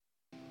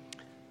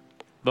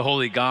The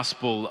Holy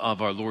Gospel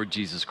of our Lord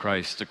Jesus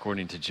Christ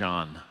according to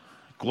John.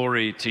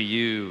 Glory to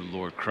you,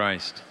 Lord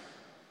Christ.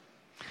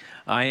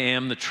 I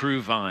am the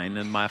true vine,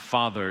 and my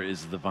Father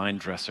is the vine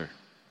dresser.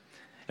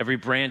 Every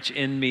branch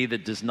in me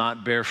that does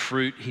not bear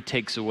fruit, he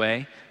takes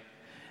away.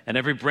 And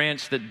every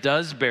branch that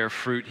does bear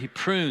fruit, he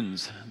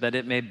prunes, that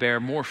it may bear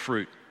more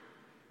fruit.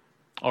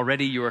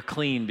 Already you are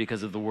clean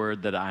because of the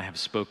word that I have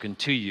spoken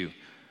to you.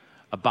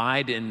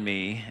 Abide in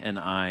me, and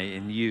I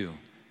in you.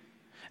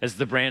 As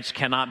the branch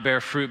cannot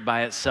bear fruit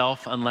by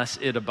itself unless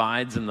it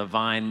abides in the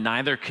vine,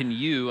 neither can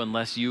you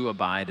unless you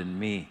abide in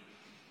me.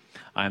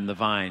 I am the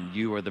vine,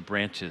 you are the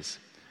branches.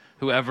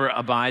 Whoever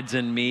abides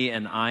in me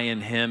and I in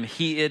him,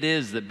 he it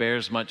is that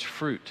bears much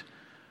fruit.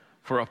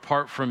 For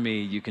apart from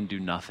me, you can do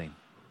nothing.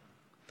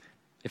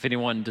 If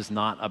anyone does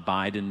not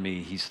abide in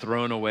me, he's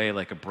thrown away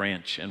like a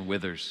branch and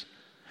withers.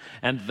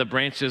 And the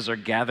branches are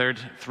gathered,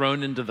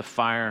 thrown into the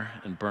fire,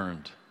 and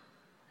burned.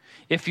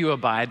 If you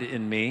abide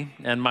in me,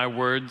 and my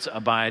words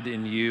abide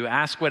in you,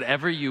 ask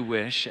whatever you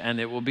wish, and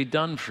it will be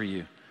done for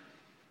you.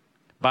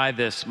 By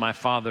this my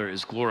Father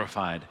is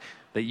glorified,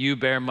 that you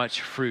bear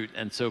much fruit,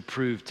 and so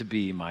prove to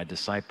be my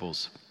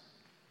disciples.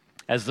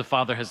 As the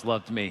Father has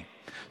loved me,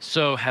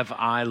 so have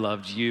I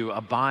loved you.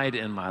 Abide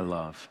in my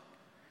love.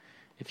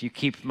 If you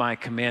keep my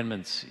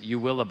commandments, you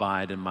will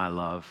abide in my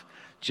love,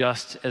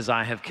 just as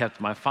I have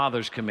kept my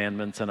Father's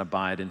commandments and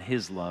abide in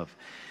his love.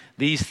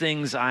 These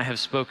things I have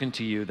spoken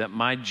to you, that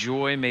my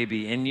joy may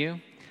be in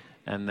you,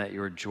 and that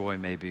your joy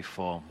may be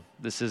full.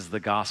 This is the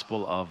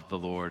gospel of the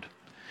Lord.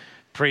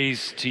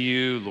 Praise to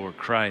you, Lord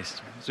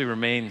Christ. As we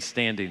remain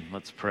standing,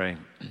 let's pray.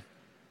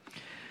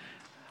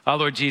 Our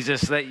Lord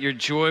Jesus, that your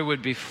joy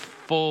would be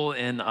full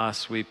in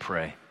us, we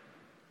pray.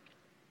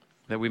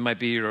 That we might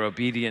be your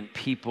obedient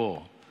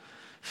people,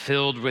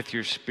 filled with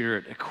your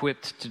Spirit,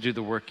 equipped to do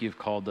the work you've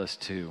called us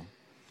to.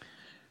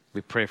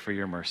 We pray for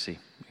your mercy.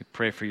 We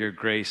pray for your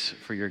grace,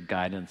 for your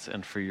guidance,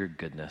 and for your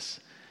goodness,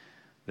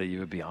 that you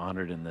would be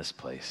honored in this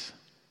place.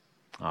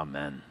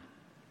 Amen.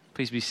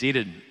 Please be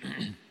seated.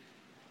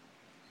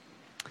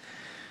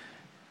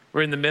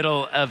 We're in the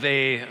middle of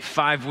a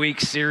 5-week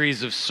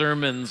series of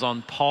sermons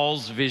on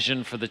Paul's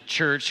vision for the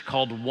church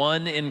called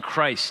One in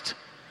Christ.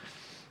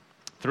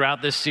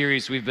 Throughout this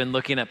series, we've been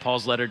looking at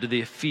Paul's letter to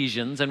the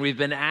Ephesians, and we've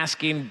been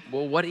asking,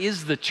 well, what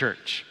is the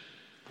church?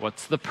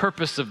 What's the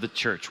purpose of the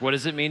church? What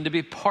does it mean to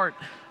be part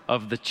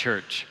of the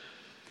church?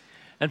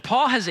 And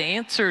Paul has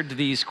answered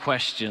these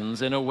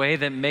questions in a way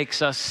that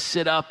makes us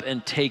sit up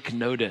and take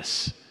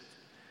notice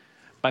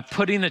by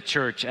putting the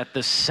church at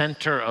the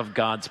center of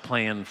God's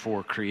plan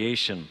for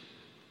creation.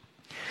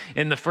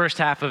 In the first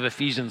half of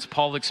Ephesians,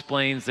 Paul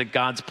explains that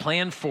God's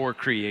plan for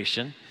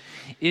creation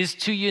is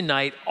to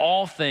unite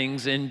all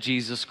things in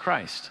Jesus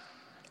Christ.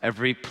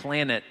 Every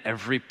planet,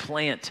 every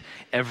plant,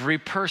 every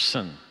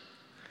person,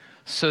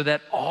 so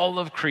that all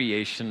of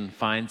creation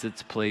finds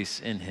its place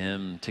in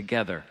him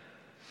together.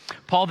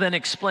 Paul then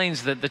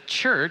explains that the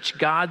church,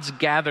 God's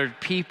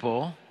gathered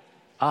people,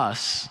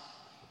 us,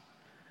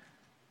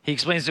 he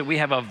explains that we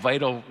have a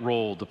vital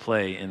role to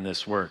play in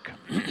this work.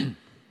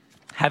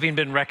 Having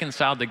been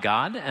reconciled to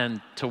God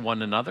and to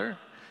one another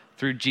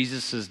through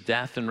Jesus'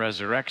 death and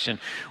resurrection,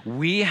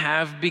 we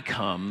have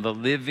become the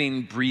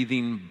living,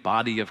 breathing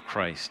body of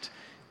Christ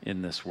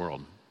in this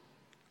world.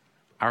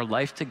 Our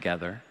life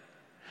together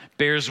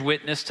bears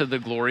witness to the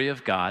glory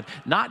of God,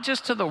 not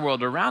just to the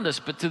world around us,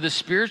 but to the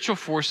spiritual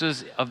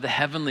forces of the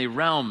heavenly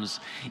realms.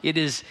 It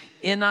is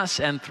in us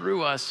and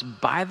through us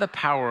by the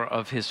power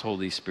of his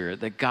Holy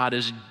Spirit that God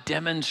is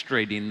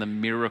demonstrating the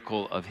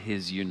miracle of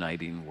his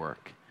uniting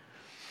work.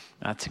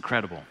 That's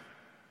incredible.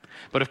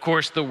 But of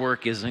course, the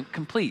work isn't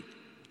complete.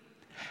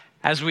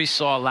 As we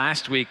saw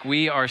last week,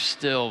 we are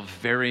still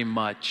very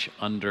much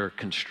under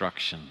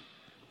construction.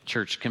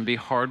 Church can be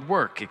hard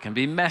work. It can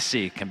be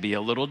messy. It can be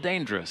a little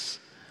dangerous.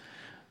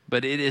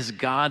 But it is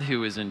God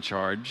who is in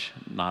charge,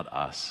 not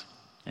us.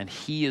 And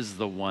he is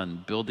the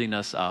one building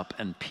us up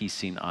and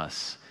piecing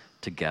us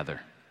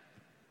together.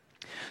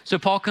 So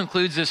Paul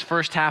concludes this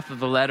first half of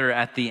the letter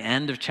at the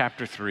end of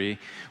chapter 3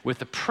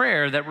 with a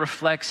prayer that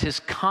reflects his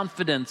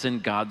confidence in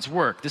God's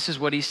work. This is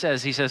what he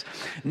says. He says,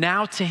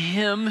 "Now to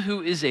him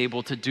who is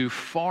able to do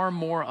far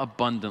more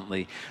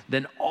abundantly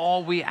than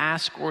all we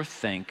ask or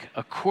think,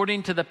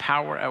 according to the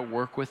power at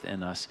work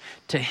within us,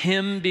 to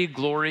him be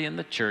glory in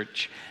the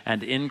church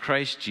and in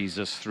Christ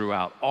Jesus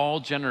throughout all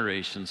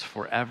generations,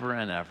 forever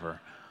and ever.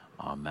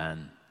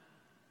 Amen."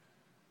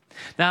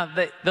 Now,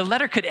 the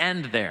letter could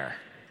end there.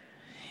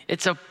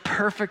 It's a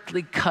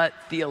perfectly cut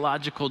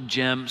theological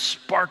gem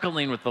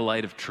sparkling with the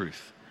light of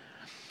truth.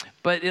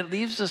 But it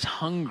leaves us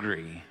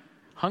hungry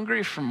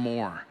for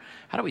more.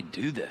 How do we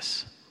do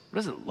this? What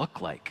does it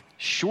look like?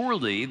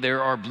 Surely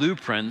there are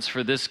blueprints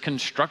for this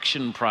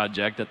construction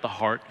project at the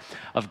heart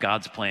of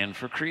God's plan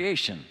for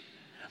creation.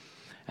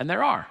 And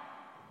there are.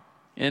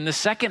 In the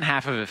second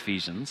half of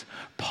Ephesians,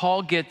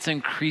 Paul gets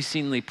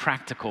increasingly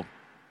practical.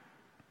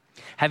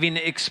 Having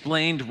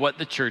explained what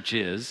the church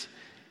is,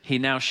 he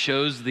now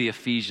shows the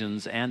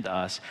Ephesians and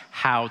us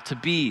how to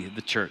be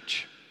the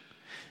church.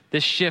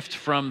 This shift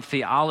from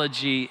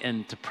theology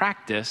into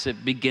practice,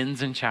 it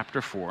begins in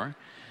chapter 4,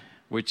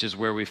 which is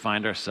where we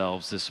find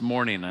ourselves this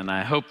morning. And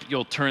I hope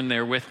you'll turn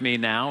there with me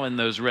now in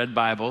those red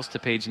Bibles to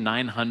page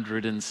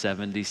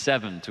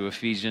 977, to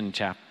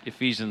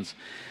Ephesians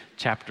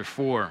chapter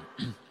 4.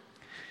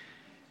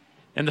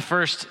 In the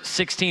first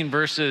 16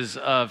 verses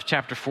of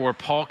chapter 4,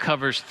 Paul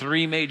covers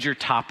three major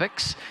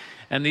topics,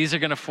 and these are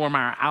going to form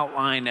our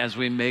outline as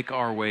we make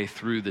our way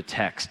through the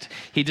text.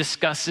 He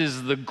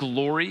discusses the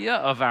gloria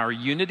of our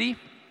unity,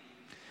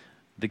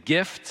 the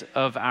gift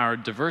of our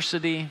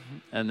diversity,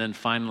 and then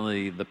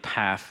finally the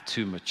path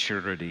to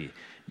maturity.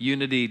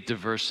 Unity,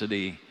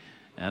 diversity,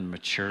 and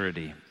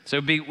maturity. So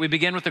we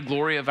begin with the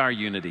glory of our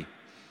unity.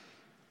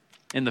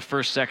 In the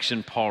first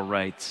section, Paul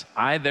writes,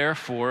 "I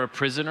therefore, a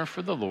prisoner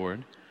for the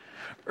Lord,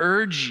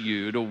 urge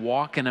you to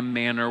walk in a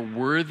manner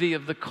worthy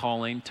of the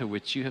calling to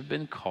which you have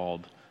been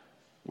called,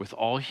 with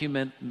all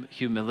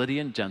humility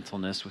and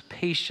gentleness, with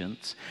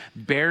patience,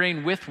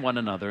 bearing with one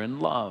another in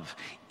love,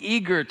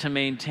 eager to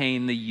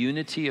maintain the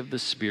unity of the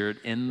Spirit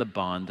in the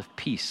bond of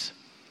peace.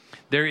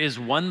 There is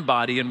one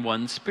body and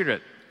one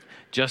Spirit,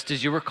 just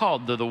as you were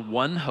called to the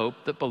one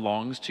hope that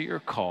belongs to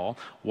your call,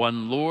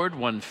 one Lord,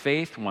 one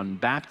faith, one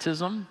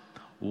baptism,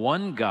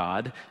 one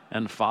God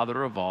and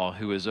Father of all,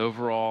 who is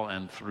over all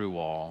and through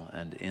all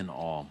and in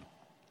all."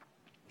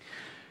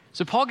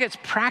 So Paul gets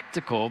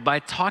practical by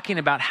talking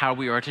about how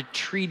we are to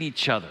treat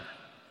each other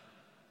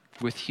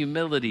with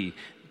humility,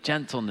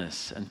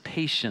 gentleness, and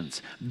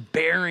patience,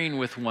 bearing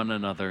with one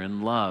another in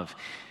love.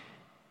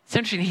 It's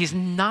interesting, he's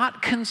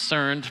not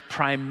concerned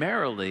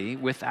primarily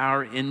with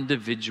our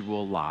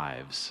individual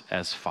lives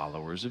as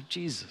followers of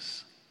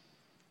Jesus.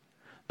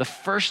 The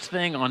first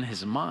thing on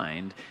his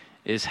mind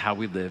is how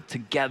we live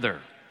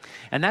together.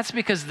 And that's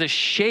because the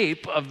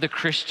shape of the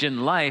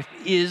Christian life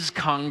is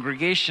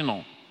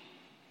congregational.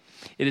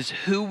 It is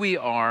who we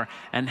are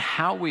and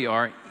how we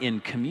are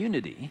in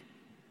community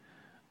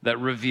that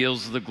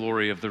reveals the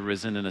glory of the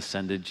risen and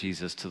ascended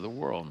Jesus to the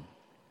world.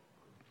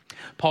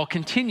 Paul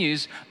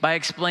continues by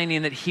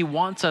explaining that he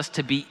wants us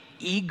to be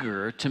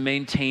eager to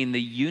maintain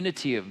the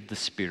unity of the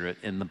Spirit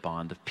in the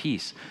bond of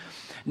peace.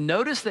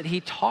 Notice that he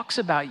talks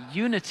about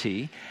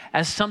unity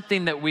as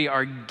something that we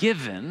are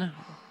given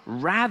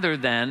rather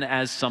than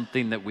as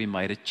something that we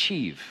might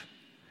achieve.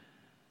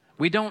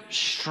 We don't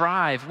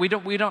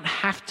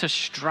have to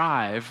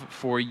strive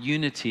for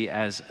unity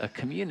as a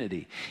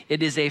community.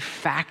 It is a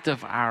fact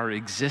of our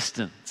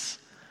existence.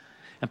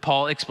 And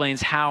Paul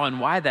explains how and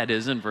why that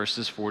is in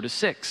verses 4 to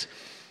 6.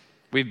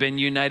 We've been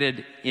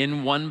united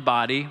in one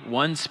body,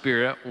 one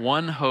Spirit,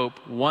 one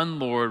hope, one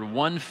Lord,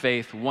 one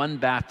faith, one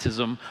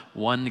baptism,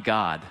 one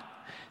God.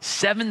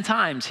 7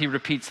 times he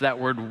repeats that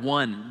word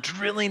one,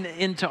 drilling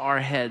into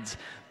our heads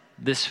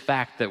this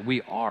fact that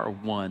we are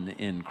one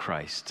in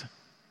Christ.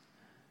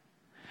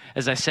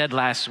 As I said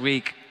last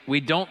week, we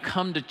don't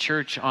come to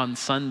church on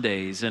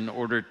Sundays in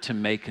order to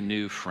make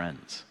new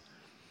friends.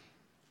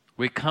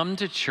 We come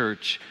to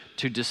church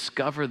to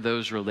discover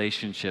those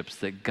relationships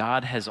that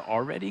God has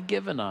already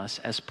given us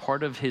as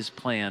part of his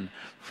plan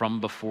from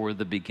before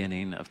the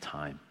beginning of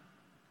time.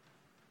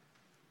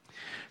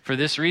 For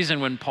this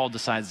reason, when Paul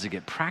decides to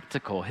get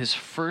practical, his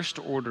first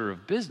order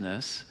of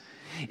business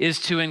is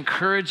to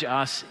encourage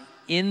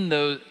in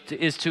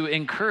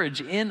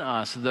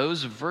us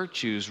those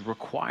virtues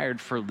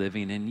required for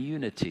living in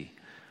unity.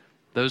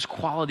 Those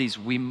qualities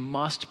we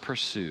must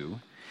pursue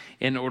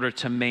in order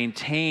to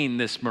maintain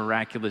this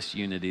miraculous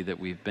unity that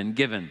we've been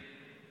given.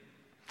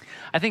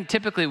 I think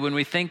typically when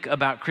we think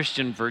about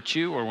Christian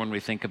virtue or when we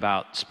think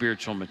about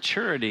spiritual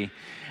maturity,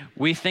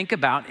 we think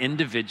about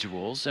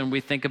individuals and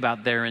we think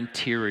about their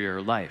interior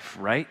life,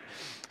 right?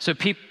 So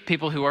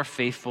people who are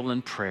faithful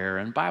in prayer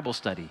and Bible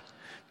study,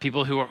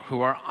 people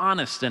who are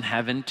honest and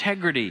have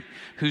integrity,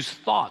 whose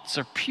thoughts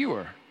are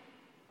pure.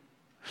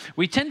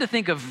 We tend to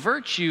think of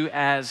virtue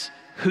as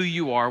who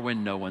you are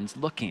when no one's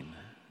looking.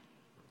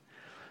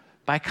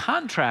 By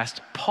contrast,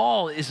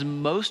 Paul is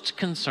most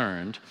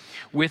concerned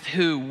with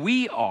who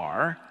we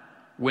are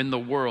when the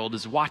world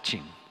is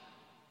watching.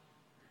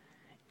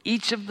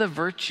 Each of the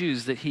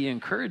virtues that he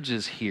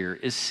encourages here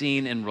is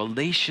seen in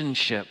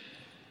relationship.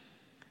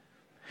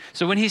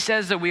 So when he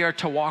says that we are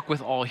to walk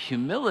with all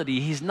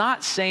humility, he's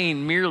not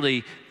saying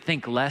merely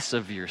think less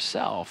of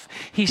yourself.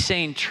 He's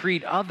saying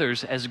treat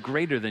others as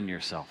greater than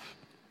yourself.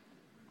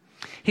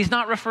 He's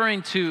not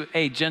referring to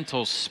a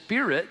gentle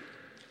spirit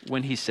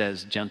when he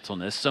says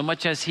gentleness, so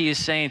much as he is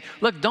saying,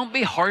 look, don't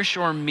be harsh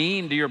or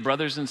mean to your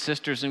brothers and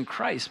sisters in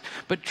Christ,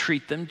 but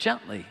treat them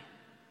gently.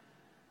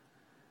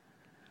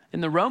 In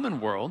the Roman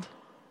world,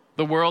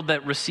 the world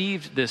that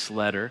received this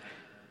letter,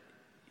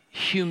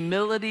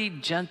 humility,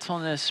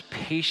 gentleness,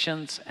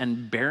 patience,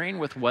 and bearing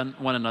with one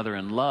another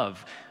in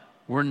love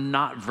were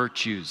not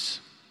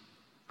virtues.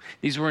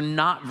 These were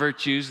not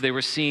virtues. They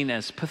were seen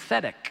as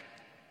pathetic.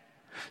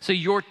 So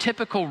your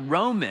typical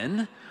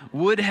Roman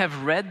would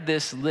have read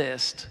this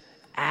list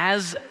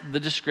as the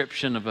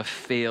description of a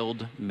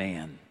failed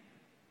man.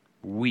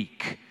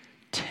 Weak,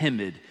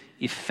 timid,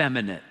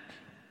 effeminate,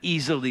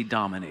 easily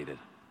dominated.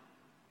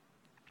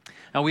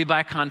 Now, we,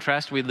 by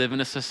contrast, we live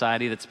in a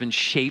society that's been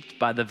shaped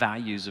by the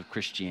values of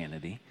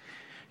Christianity.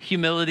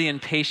 Humility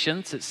and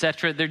patience,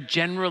 etc., they're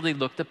generally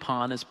looked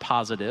upon as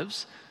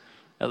positives,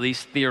 at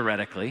least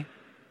theoretically.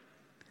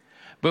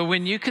 But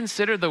when you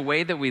consider the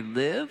way that we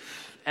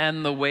live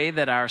and the way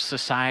that our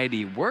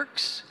society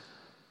works,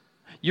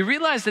 you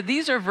realize that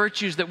these are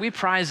virtues that we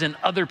prize in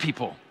other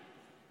people,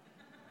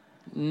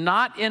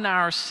 not in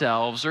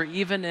ourselves or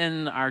even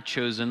in our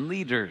chosen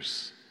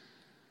leaders.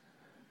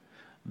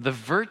 The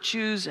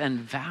virtues and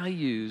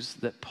values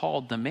that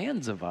Paul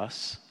demands of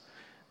us,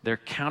 they're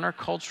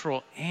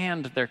countercultural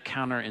and they're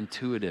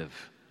counterintuitive.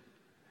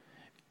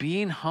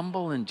 Being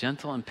humble and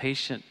gentle and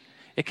patient,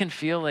 it can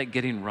feel like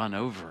getting run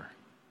over.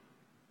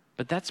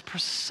 But that's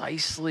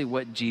precisely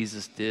what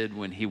Jesus did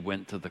when he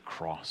went to the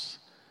cross.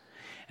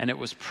 And it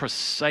was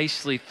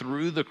precisely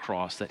through the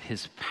cross that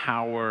his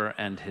power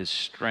and his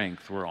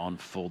strength were on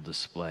full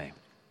display.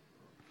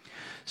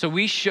 So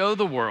we show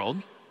the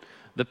world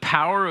the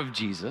power of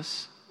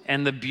Jesus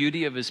and the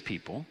beauty of his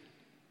people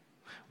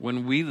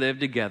when we live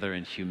together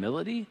in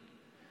humility,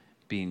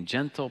 being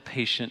gentle,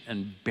 patient,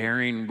 and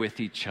bearing with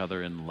each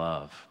other in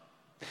love.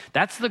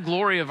 That's the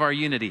glory of our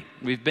unity.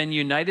 We've been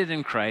united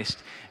in Christ,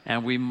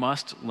 and we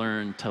must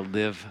learn to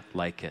live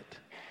like it.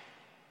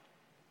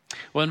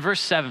 Well, in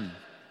verse 7,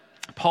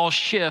 Paul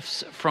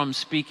shifts from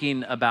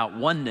speaking about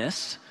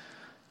oneness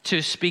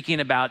to speaking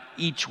about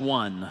each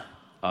one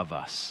of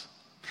us.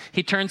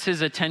 He turns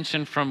his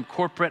attention from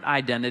corporate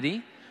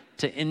identity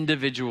to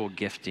individual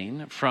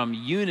gifting, from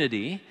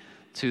unity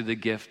to the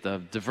gift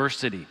of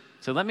diversity.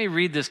 So let me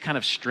read this kind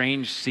of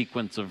strange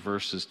sequence of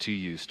verses to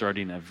you,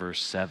 starting at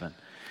verse 7.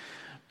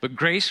 But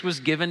grace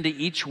was given to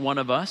each one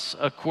of us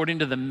according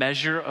to the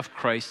measure of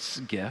Christ's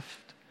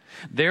gift.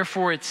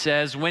 Therefore it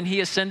says, when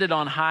he ascended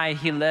on high,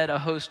 he led a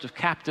host of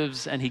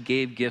captives and he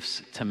gave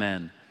gifts to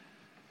men.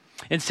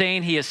 In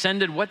saying he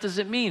ascended, what does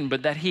it mean?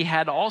 But that he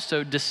had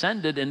also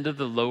descended into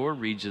the lower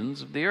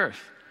regions of the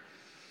earth.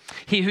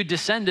 He who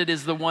descended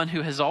is the one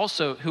who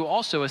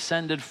also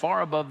ascended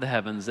far above the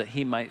heavens that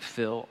he might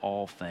fill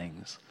all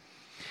things.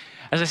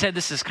 As I said,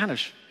 this is kind of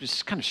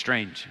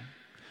strange.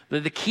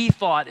 The key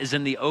thought is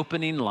in the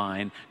opening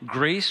line,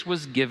 grace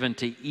was given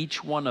to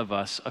each one of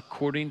us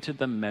according to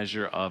the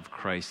measure of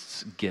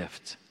Christ's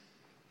gift.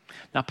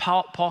 Now,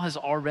 Paul has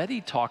already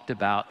talked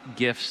about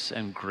gifts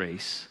and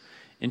grace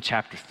in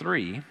chapter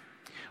 3,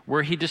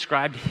 where he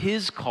described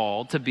his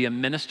call to be a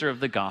minister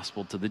of the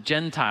gospel to the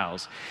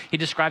Gentiles. He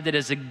described it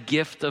as a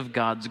gift of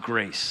God's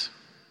grace.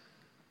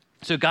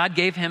 So God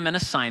gave him an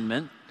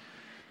assignment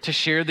to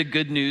share the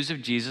good news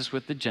of Jesus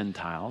with the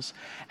Gentiles.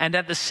 And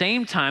at the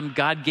same time,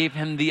 God gave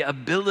him the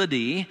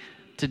ability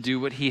to do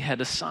what he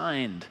had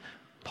assigned.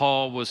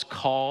 Paul was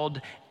called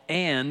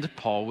and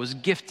Paul was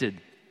gifted.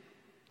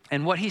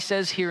 And what he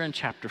says here in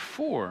chapter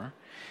 4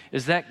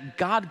 is that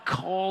God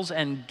calls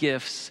and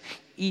gifts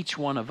each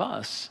one of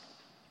us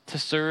to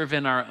serve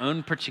in our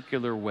own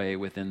particular way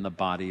within the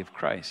body of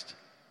Christ.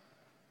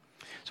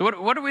 So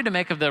what are we to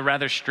make of the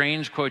rather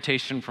strange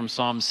quotation from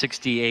Psalm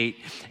 68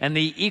 and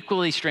the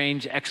equally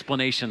strange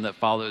explanation that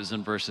follows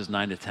in verses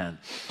 9 to 10?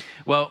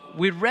 Well,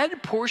 we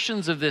read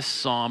portions of this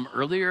psalm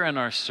earlier in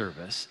our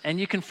service, and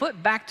you can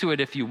flip back to it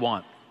if you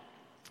want.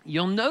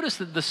 You'll notice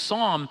that the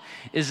psalm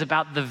is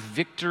about the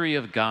victory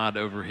of God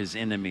over his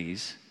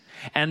enemies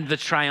and the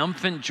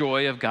triumphant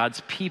joy of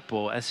God's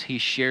people as he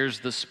shares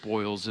the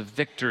spoils of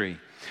victory.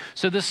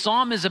 So the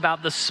psalm is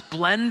about the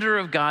splendor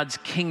of God's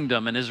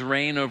kingdom and his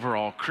reign over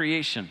all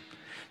creation.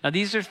 Now,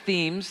 these are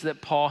themes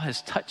that Paul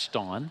has touched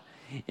on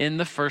in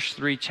the first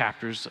 3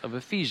 chapters of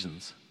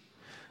Ephesians.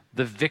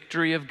 The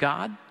victory of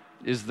God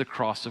is the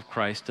cross of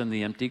Christ and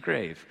the empty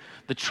grave.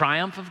 The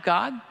triumph of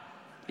God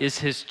is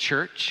his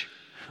church,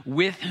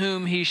 with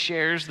whom he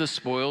shares the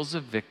spoils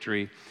of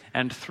victory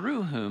and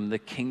through whom the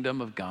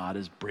kingdom of God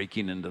is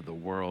breaking into the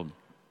world.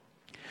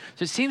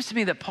 So it seems to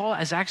me that Paul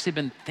has actually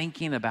been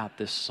thinking about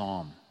this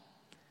psalm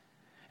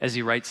as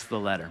he writes the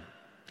letter,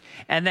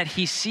 and that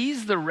he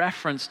sees the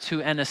reference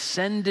to an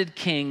ascended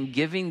king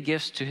giving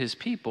gifts to his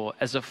people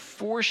as a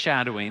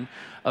foreshadowing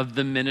of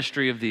the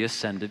ministry of the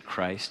ascended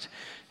Christ,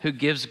 who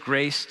gives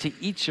grace to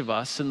each of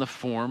us in the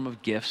form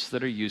of gifts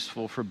that are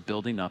useful for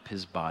building up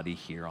his body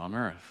here on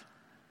earth.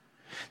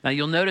 Now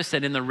you'll notice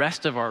that in the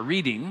rest of our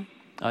reading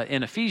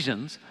in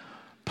Ephesians,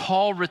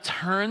 Paul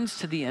returns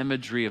to the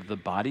imagery of the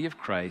body of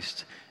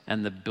Christ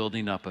and the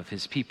building up of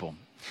his people.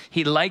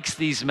 He likes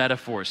these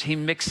metaphors. He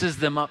mixes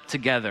them up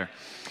together.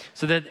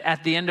 So that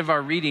at the end of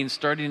our reading,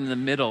 starting in the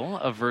middle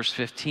of verse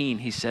 15,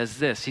 he says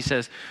this. He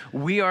says,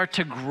 we are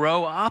to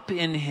grow up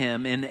in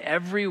him in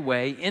every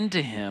way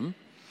into him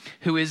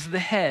who is the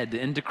head,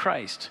 into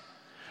Christ,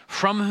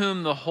 from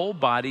whom the whole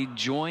body,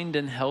 joined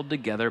and held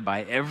together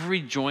by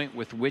every joint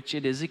with which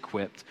it is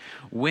equipped,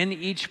 when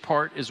each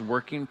part is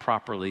working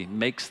properly,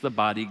 makes the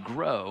body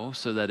grow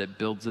so that it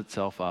builds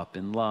itself up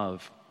in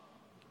love.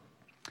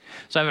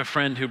 So I have a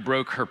friend who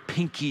broke her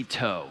pinky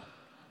toe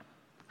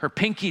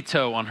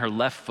on her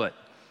left foot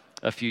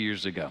a few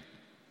years ago.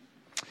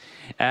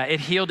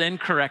 It healed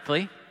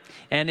incorrectly,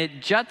 and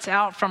it juts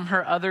out from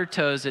her other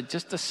toes at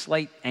just a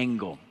slight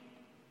angle.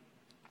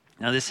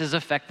 Now, this has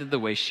affected the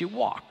way she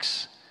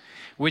walks,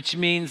 which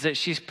means that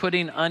she's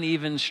putting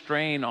uneven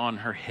strain on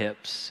her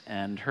hips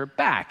and her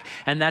back.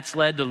 And that's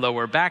led to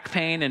lower back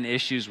pain and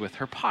issues with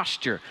her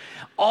posture,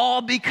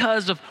 all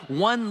because of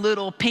one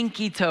little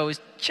pinky toe is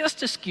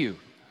just askew.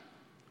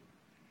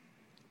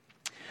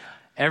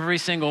 Every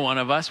single one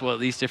of us, well, at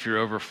least if you're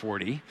over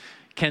 40,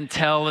 can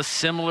tell a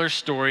similar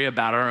story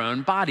about our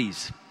own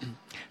bodies.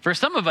 For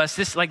some of us,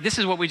 this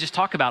is what we just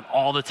talk about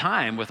all the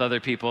time with other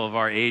people of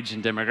our age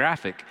and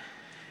demographic.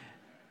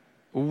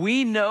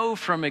 We know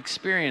from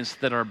experience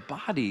that our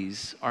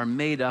bodies are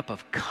made up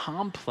of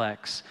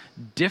complex,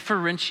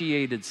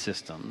 differentiated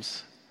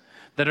systems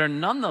that are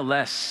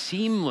nonetheless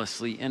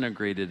seamlessly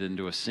integrated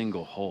into a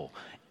single whole.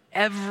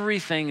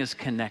 Everything is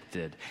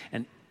connected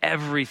and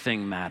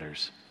everything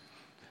matters.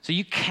 So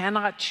you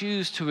cannot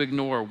choose to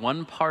ignore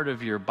one part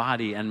of your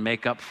body and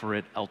make up for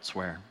it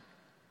elsewhere.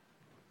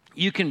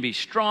 You can be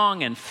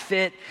strong and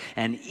fit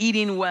and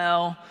eating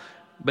well,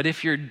 but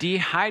if you're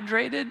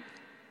dehydrated,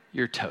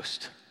 you're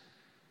toast.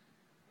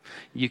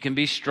 You can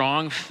be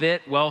strong,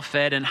 fit,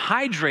 well-fed, and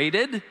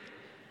hydrated,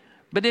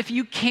 but if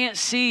you can't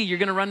see, you're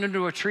going to run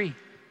into a tree.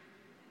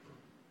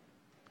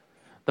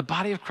 The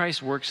body of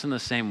Christ works in the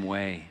same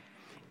way.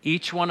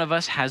 Each one of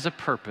us has a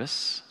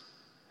purpose,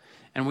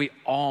 and we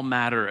all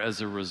matter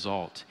as a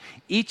result.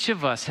 Each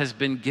of us has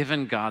been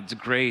given God's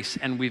grace,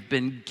 and we've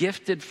been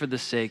gifted for the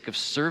sake of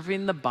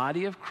serving the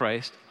body of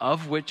Christ,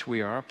 of which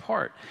we are a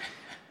part.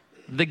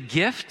 The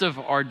gift of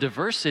our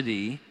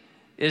diversity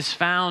is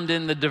found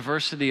in the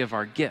diversity of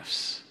our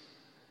gifts,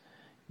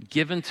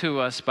 given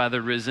to us by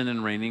the risen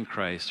and reigning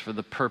Christ for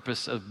the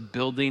purpose of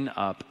building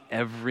up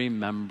every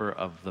member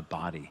of the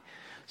body.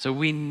 So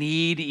we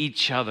need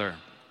each other.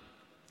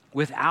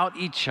 Without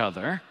each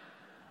other,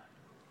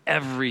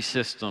 every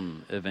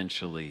system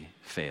eventually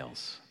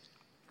fails.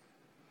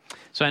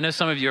 So I know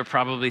some of you are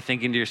probably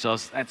thinking to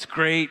yourselves, that's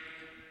great,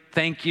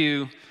 thank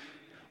you,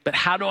 but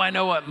how do I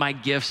know what my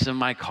gifts and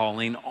my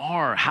calling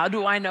are? How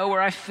do I know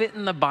where I fit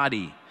in the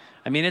body?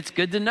 I mean, it's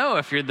good to know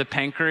if you're the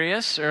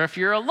pancreas or if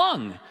you're a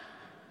lung.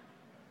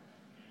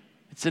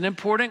 It's an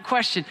important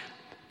question,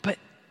 but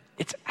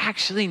it's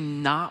actually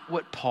not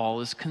what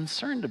Paul is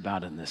concerned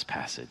about in this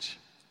passage.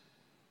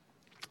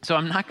 So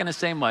I'm not going to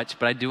say much,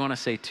 but I do want to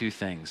say two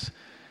things.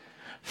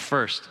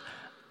 First,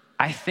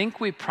 I think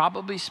we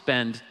probably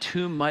spend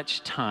too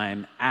much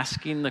time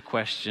asking the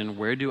question,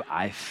 where do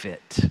I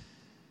fit?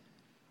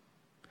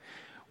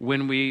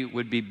 When we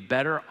would be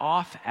better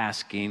off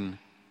asking,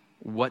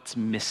 what's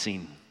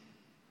missing?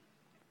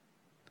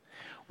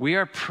 We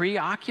are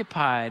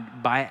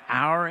preoccupied by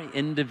our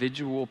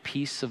individual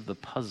piece of the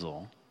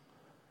puzzle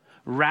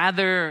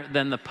rather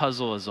than the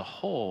puzzle as a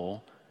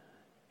whole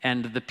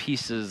and the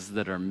pieces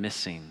that are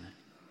missing.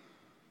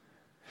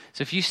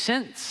 So if you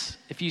sense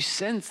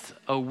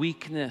a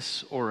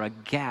weakness or a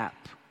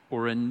gap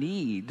or a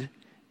need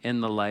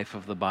in the life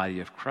of the body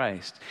of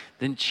Christ,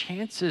 then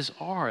chances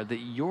are that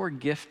your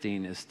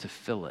gifting is to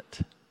fill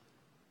it.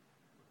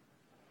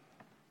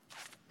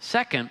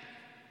 Second,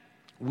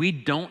 we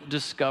don't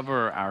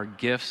discover our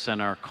gifts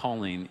and our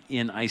calling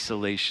in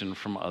isolation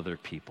from other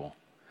people.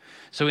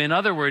 So in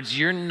other words,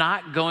 you're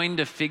not going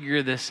to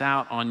figure this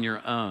out on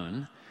your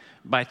own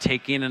by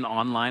taking an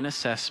online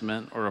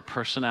assessment or a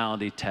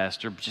personality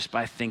test or just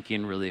by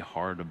thinking really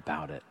hard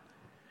about it.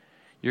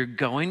 You're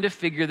going to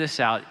figure this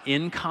out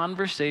in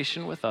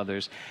conversation with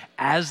others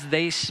as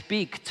they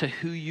speak to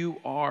who you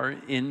are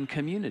in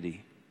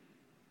community.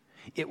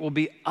 It will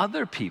be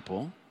other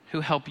people who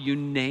help you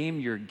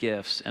name your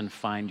gifts and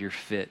find your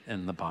fit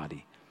in the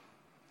body.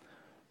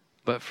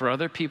 But for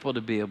other people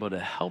to be able to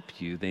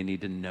help you, they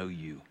need to know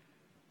you.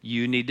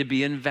 You need to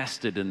be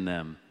invested in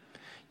them.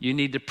 You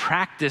need to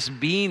practice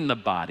being the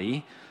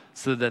body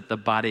so that the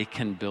body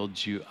can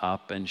build you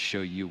up and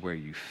show you where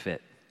you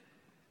fit.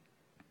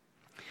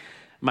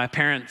 My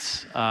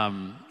parents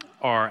are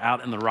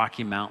out in the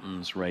Rocky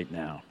Mountains right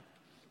now,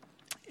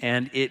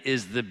 and it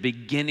is the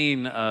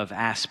beginning of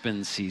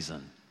aspen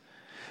season.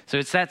 So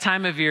it's that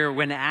time of year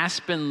when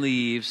aspen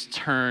leaves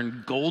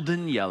turn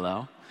golden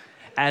yellow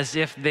as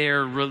if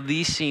they're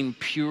releasing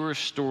pure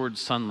stored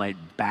sunlight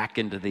back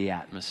into the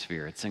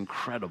atmosphere. It's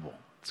incredible.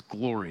 It's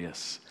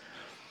glorious.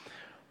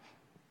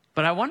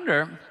 But I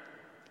wonder,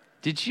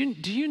 do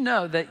you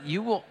know that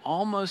you will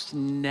almost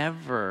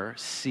never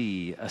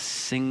see a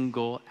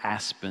single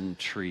aspen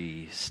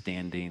tree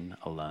standing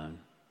alone?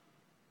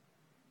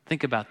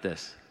 Think about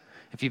this.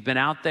 If you've been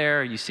out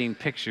there, you've seen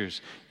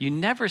pictures, you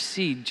never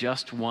see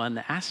just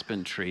one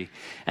aspen tree.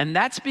 And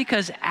that's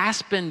because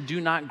aspen do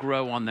not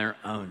grow on their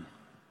own.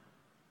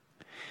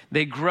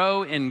 They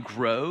grow in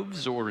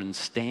groves or in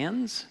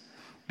stands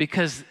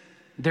because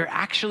they're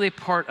actually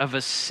part of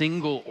a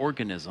single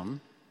organism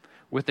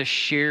with a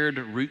shared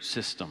root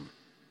system.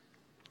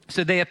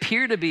 So they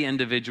appear to be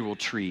individual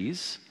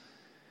trees,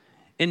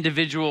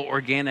 individual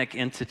organic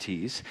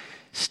entities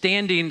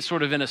standing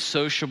sort of in a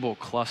sociable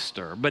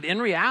cluster. But in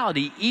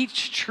reality,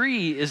 each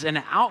tree is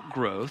an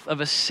outgrowth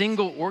of a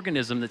single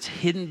organism that's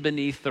hidden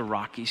beneath the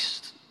rocky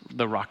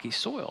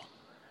soil.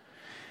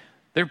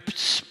 They're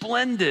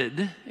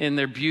splendid in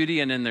their beauty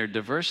and in their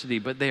diversity,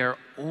 but they are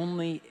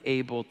only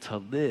able to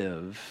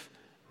live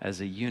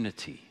as a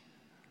unity.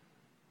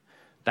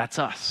 That's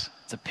us.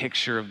 It's a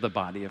picture of the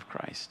body of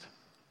Christ.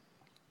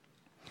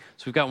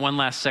 So we've got one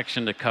last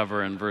section to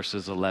cover in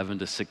verses 11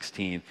 to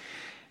 16.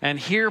 And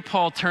here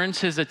Paul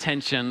turns his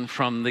attention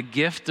from the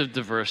gift of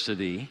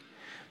diversity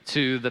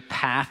to the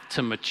path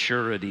to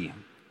maturity.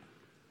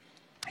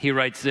 He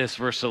writes this,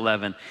 verse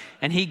 11,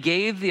 "And he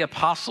gave the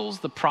apostles,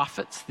 the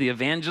prophets, the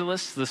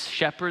evangelists, the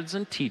shepherds,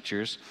 and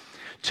teachers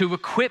to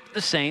equip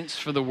the saints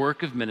for the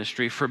work of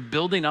ministry, for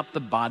building up the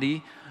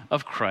body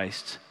of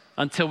Christ,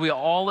 until we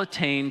all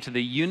attain to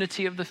the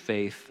unity of the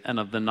faith and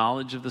of the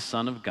knowledge of the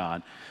Son of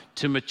God,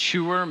 to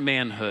mature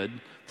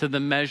manhood, to the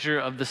measure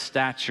of the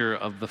stature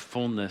of the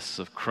fullness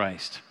of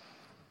Christ."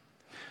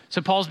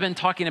 So Paul's been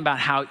talking about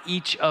how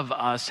each of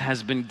us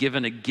has been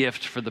given a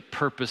gift for the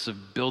purpose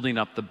of building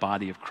up the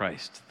body of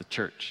Christ, the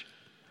church.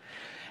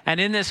 And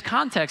in this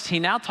context, he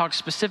now talks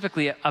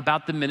specifically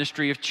about the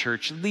ministry of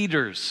church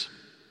leaders,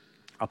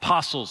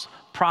 apostles,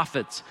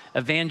 prophets,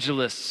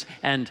 evangelists,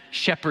 and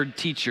shepherd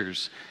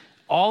teachers.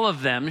 All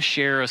of them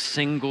share a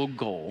single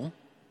goal,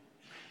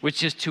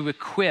 which is to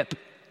equip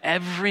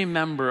every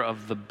member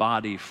of the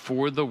body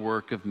for the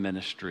work of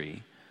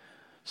ministry,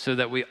 so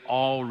that we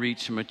all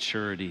reach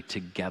maturity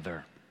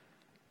together.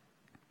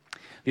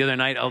 The other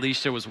night,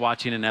 Alicia was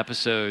watching an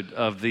episode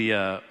of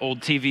the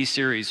old TV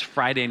series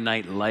Friday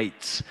Night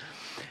Lights.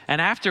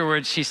 And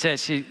afterwards, she said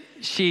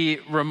she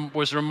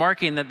was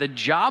remarking that the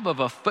job of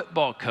a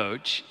football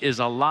coach is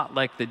a lot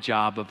like the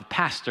job of a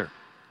pastor.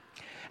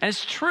 And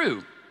it's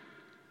true.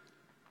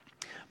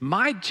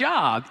 My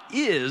job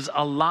is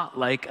a lot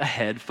like a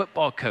head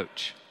football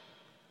coach.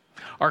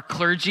 Our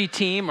clergy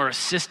team, our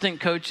assistant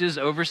coaches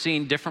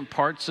overseeing different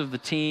parts of the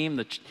team,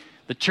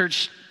 the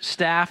church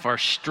staff, our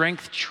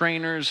strength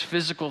trainers,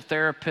 physical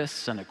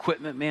therapists, and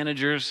equipment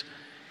managers.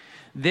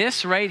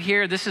 This right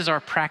here, this is our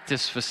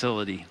practice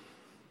facility.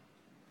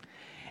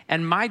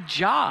 And my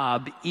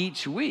job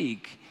each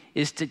week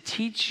is to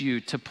teach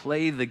you to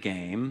play the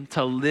game,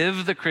 to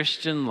live the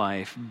Christian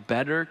life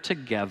better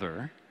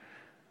together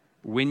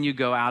when you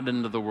go out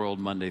into the world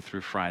Monday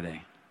through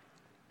Friday.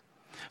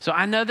 So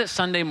I know that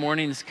Sunday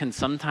mornings can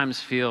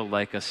sometimes feel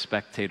like a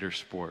spectator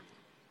sport.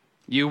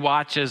 You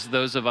watch as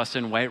those of us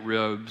in white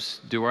robes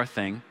do our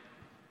thing.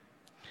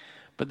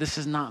 But this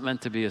is not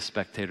meant to be a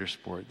spectator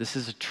sport. This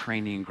is a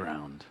training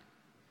ground.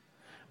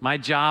 My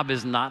job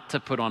is not to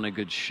put on a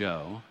good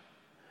show.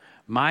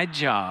 My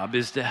job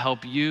is to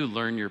help you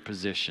learn your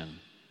position,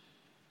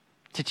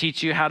 to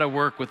teach you how to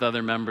work with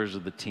other members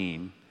of the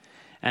team,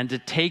 and to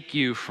take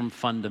you from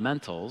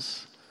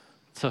fundamentals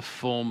to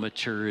full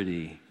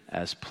maturity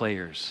as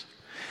players.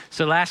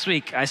 So last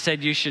week, I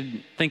said you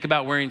should think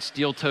about wearing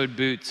steel-toed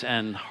boots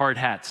and hard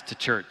hats to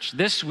church.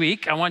 This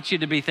week, I want you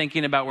to be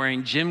thinking about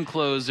wearing gym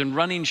clothes and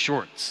running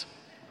shorts.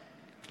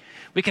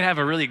 We could have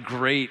a really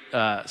great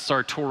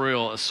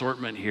sartorial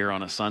assortment here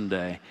on a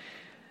Sunday.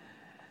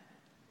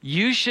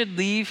 You should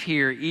leave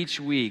here each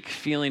week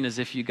feeling as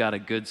if you got a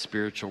good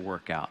spiritual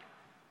workout.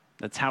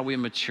 That's how we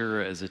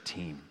mature as a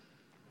team.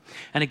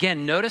 And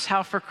again, notice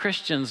how for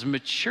Christians,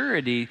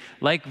 maturity,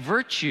 like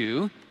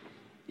virtue,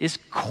 is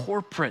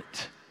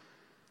corporate.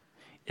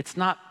 It's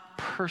not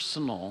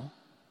personal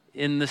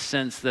in the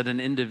sense that an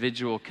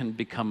individual can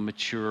become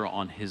mature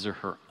on his or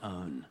her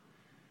own.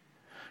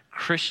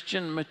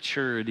 Christian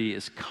maturity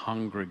is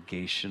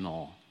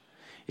congregational.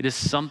 It is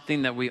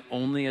something that we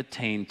only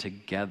attain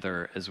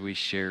together as we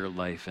share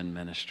life and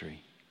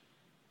ministry.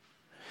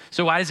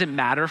 So why does it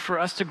matter for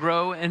us to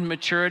grow in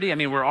maturity? I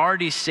mean, we're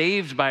already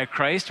saved by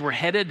Christ. We're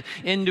headed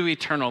into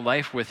eternal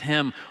life with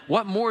Him.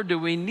 What more do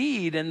we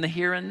need in the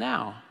here and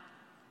now?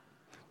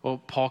 Well,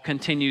 Paul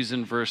continues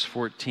in verse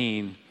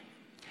 14,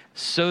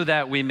 so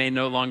that we may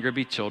no longer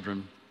be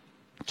children,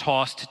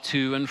 tossed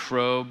to and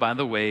fro by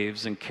the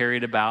waves and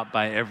carried about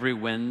by every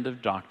wind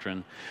of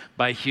doctrine,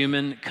 by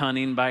human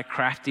cunning, by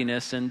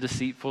craftiness and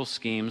deceitful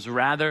schemes.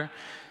 Rather,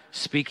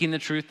 speaking the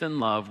truth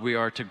in love, we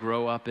are to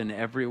grow up in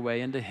every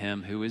way into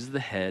Him who is the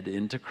head,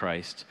 into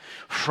Christ,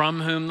 from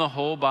whom the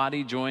whole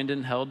body, joined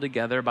and held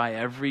together by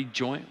every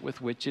joint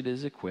with which it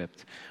is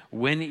equipped,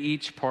 when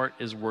each part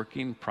is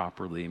working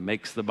properly,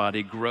 makes the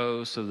body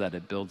grow so that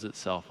it builds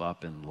itself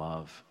up in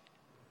love.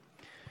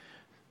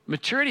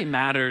 Maturity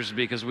matters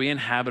because we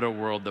inhabit a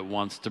world that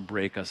wants to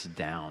break us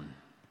down.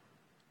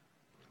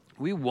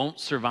 We won't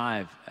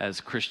survive as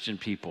Christian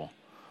people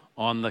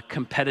on the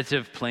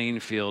competitive playing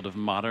field of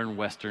modern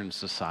Western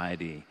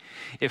society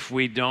if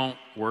we don't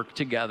work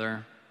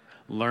together,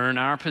 learn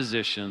our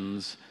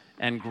positions,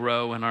 and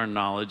grow in our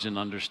knowledge and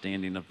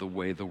understanding of the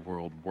way the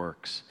world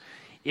works.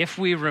 If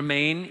we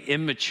remain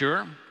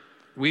immature,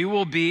 we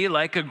will be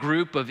like a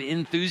group of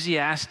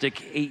enthusiastic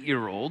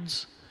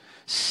 8-year-olds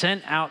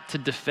sent out to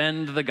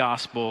defend the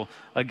gospel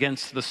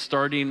against the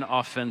starting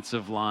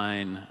offensive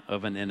line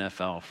of an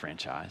NFL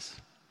franchise.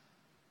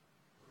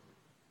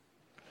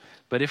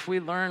 But if we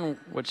learn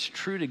what's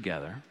true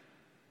together,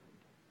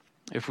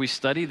 if we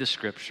study the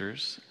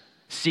scriptures,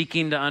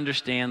 seeking to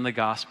understand the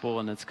gospel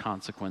and its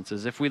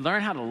consequences, if we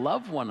learn how to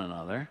love one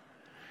another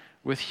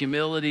with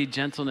humility,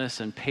 gentleness,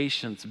 and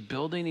patience,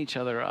 building each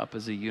other up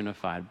as a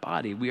unified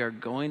body, we are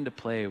going to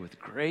play with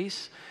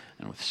grace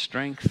and with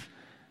strength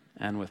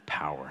and with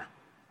power.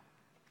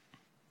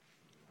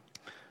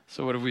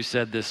 So what have we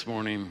said this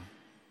morning?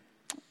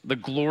 The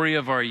glory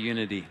of our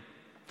unity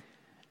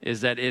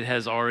is that it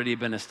has already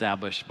been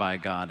established by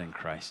God in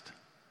Christ.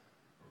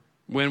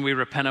 When we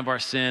repent of our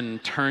sin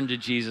and turn to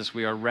Jesus,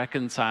 we are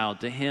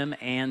reconciled to him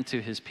and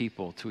to his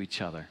people, to each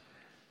other.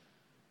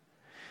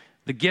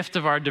 The gift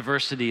of our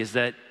diversity is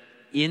that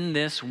in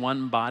this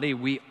one body,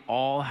 we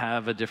all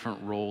have a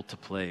different role to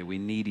play. We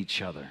need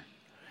each other.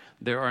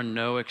 There are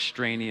no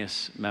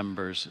extraneous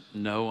members,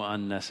 no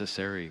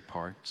unnecessary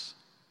parts.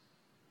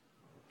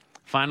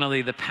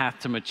 Finally, the path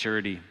to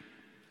maturity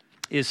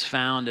is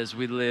found as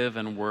we live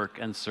and work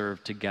and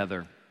serve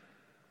together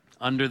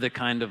under the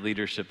kind of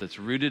leadership that's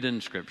rooted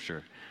in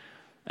Scripture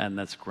and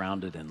that's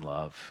grounded in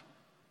love.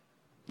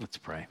 Let's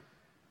pray.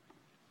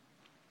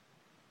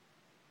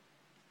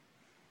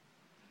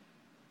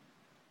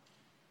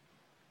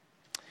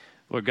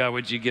 Lord God,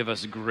 would you give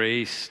us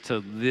grace to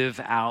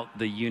live out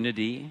the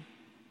unity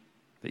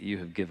that you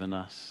have given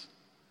us?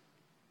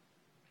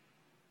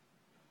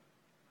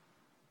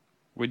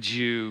 Would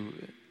you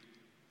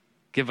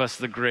give us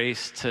the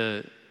grace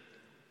to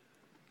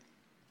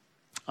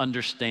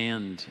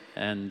understand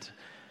and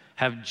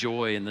have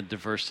joy in the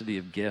diversity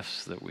of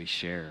gifts that we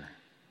share,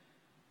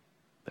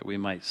 that we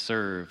might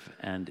serve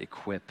and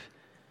equip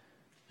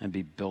and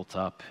be built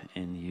up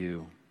in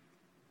you?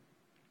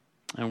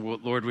 And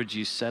Lord, would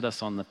you set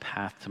us on the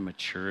path to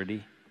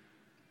maturity,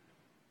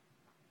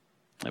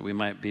 that we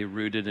might be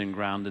rooted and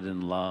grounded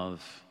in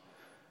love,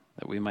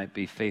 that we might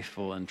be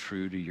faithful and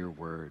true to your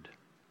word,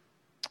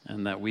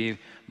 and that we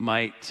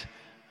might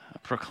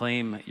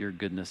proclaim your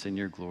goodness and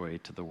your glory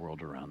to the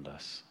world around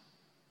us.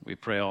 We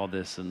pray all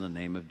this in the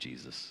name of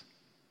Jesus.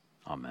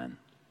 Amen.